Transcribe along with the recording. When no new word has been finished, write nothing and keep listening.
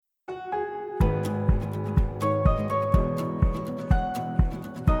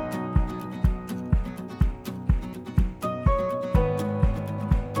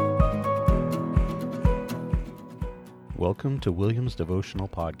Welcome to William's Devotional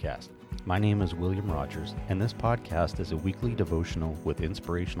Podcast. My name is William Rogers, and this podcast is a weekly devotional with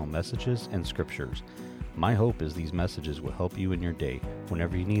inspirational messages and scriptures. My hope is these messages will help you in your day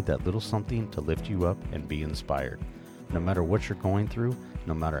whenever you need that little something to lift you up and be inspired. No matter what you're going through,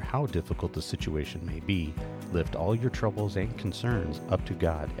 no matter how difficult the situation may be, lift all your troubles and concerns up to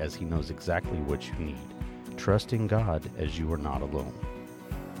God as He knows exactly what you need. Trust in God as you are not alone.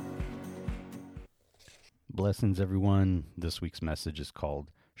 Blessings, everyone. This week's message is called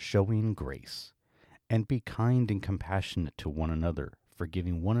Showing Grace. And be kind and compassionate to one another,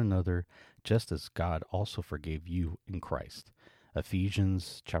 forgiving one another just as God also forgave you in Christ.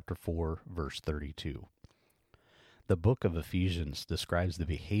 Ephesians chapter 4, verse 32. The book of Ephesians describes the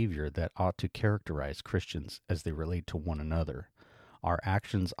behavior that ought to characterize Christians as they relate to one another. Our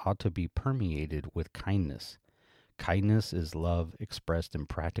actions ought to be permeated with kindness. Kindness is love expressed in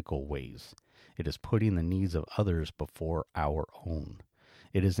practical ways. It is putting the needs of others before our own.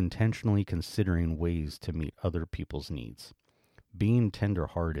 It is intentionally considering ways to meet other people's needs. Being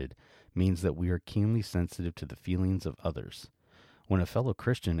tender-hearted means that we are keenly sensitive to the feelings of others. When a fellow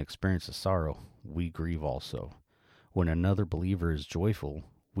Christian experiences sorrow, we grieve also. When another believer is joyful,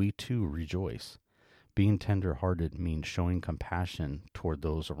 we too rejoice. Being tender-hearted means showing compassion toward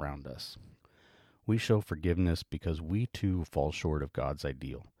those around us. We show forgiveness because we too fall short of God's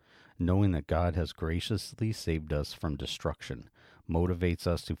ideal. Knowing that God has graciously saved us from destruction motivates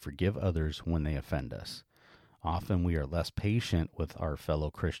us to forgive others when they offend us. Often we are less patient with our fellow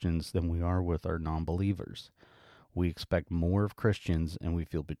Christians than we are with our non-believers. We expect more of Christians and we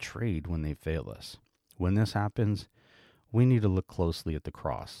feel betrayed when they fail us. When this happens, we need to look closely at the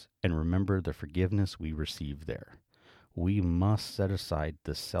cross and remember the forgiveness we receive there. We must set aside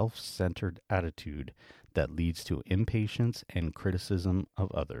the self-centered attitude that leads to impatience and criticism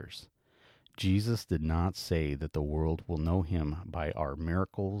of others. Jesus did not say that the world will know Him by our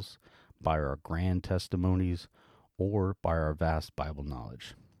miracles, by our grand testimonies, or by our vast Bible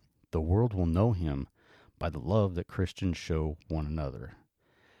knowledge. The world will know Him by the love that Christians show one another.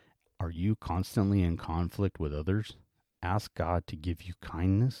 Are you constantly in conflict with others? Ask God to give you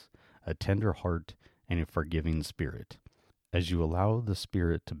kindness, a tender heart, and a forgiving spirit. As you allow the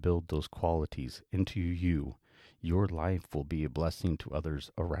Spirit to build those qualities into you, your life will be a blessing to others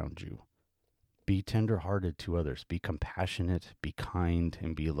around you. Be tender-hearted to others. Be compassionate, be kind,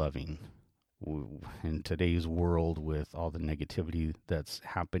 and be loving. In today's world, with all the negativity that's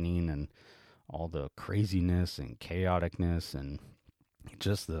happening and all the craziness and chaoticness and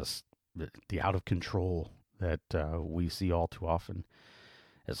just the out of control that we see all too often,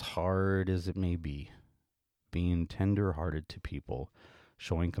 as hard as it may be, being tender-hearted to people,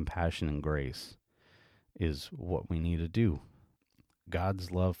 showing compassion and grace is what we need to do. God's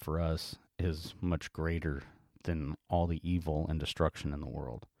love for us is much greater than all the evil and destruction in the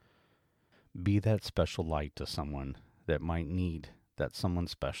world. Be that special light to someone that might need that someone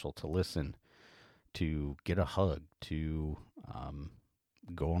special to listen, to get a hug, to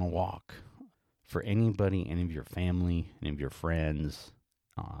go on a walk. For anybody, any of your family, any of your friends,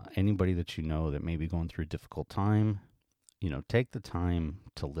 anybody that you know that may be going through a difficult time, take the time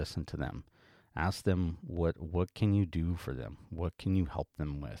to listen to them. Ask them what can you do for them? What can you help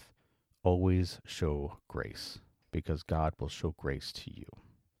them with? Always show grace, because God will show grace to you.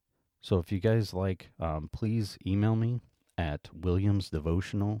 So if you guys like, please email me at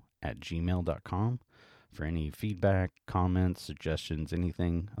williamsdevotional@gmail.com for any feedback, comments, suggestions,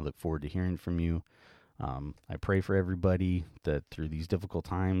 anything. I look forward to hearing from you. I pray for everybody that through these difficult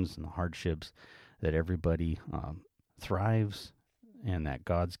times and the hardships, that everybody thrives and that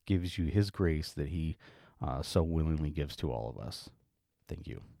God gives you His grace that He so willingly gives to all of us. Thank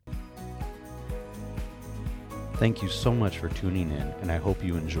you. Thank you so much for tuning in, and I hope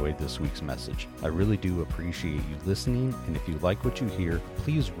you enjoyed this week's message. I really do appreciate you listening, and if you like what you hear,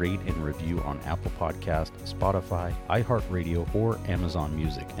 please rate and review on Apple Podcast, Spotify, iHeartRadio, or Amazon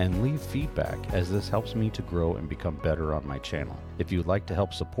Music, and leave feedback, as this helps me to grow and become better on my channel. If you'd like to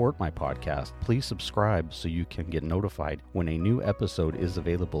help support my podcast, please subscribe so you can get notified when a new episode is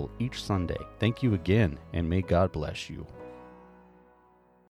available each Sunday. Thank you again, and may God bless you.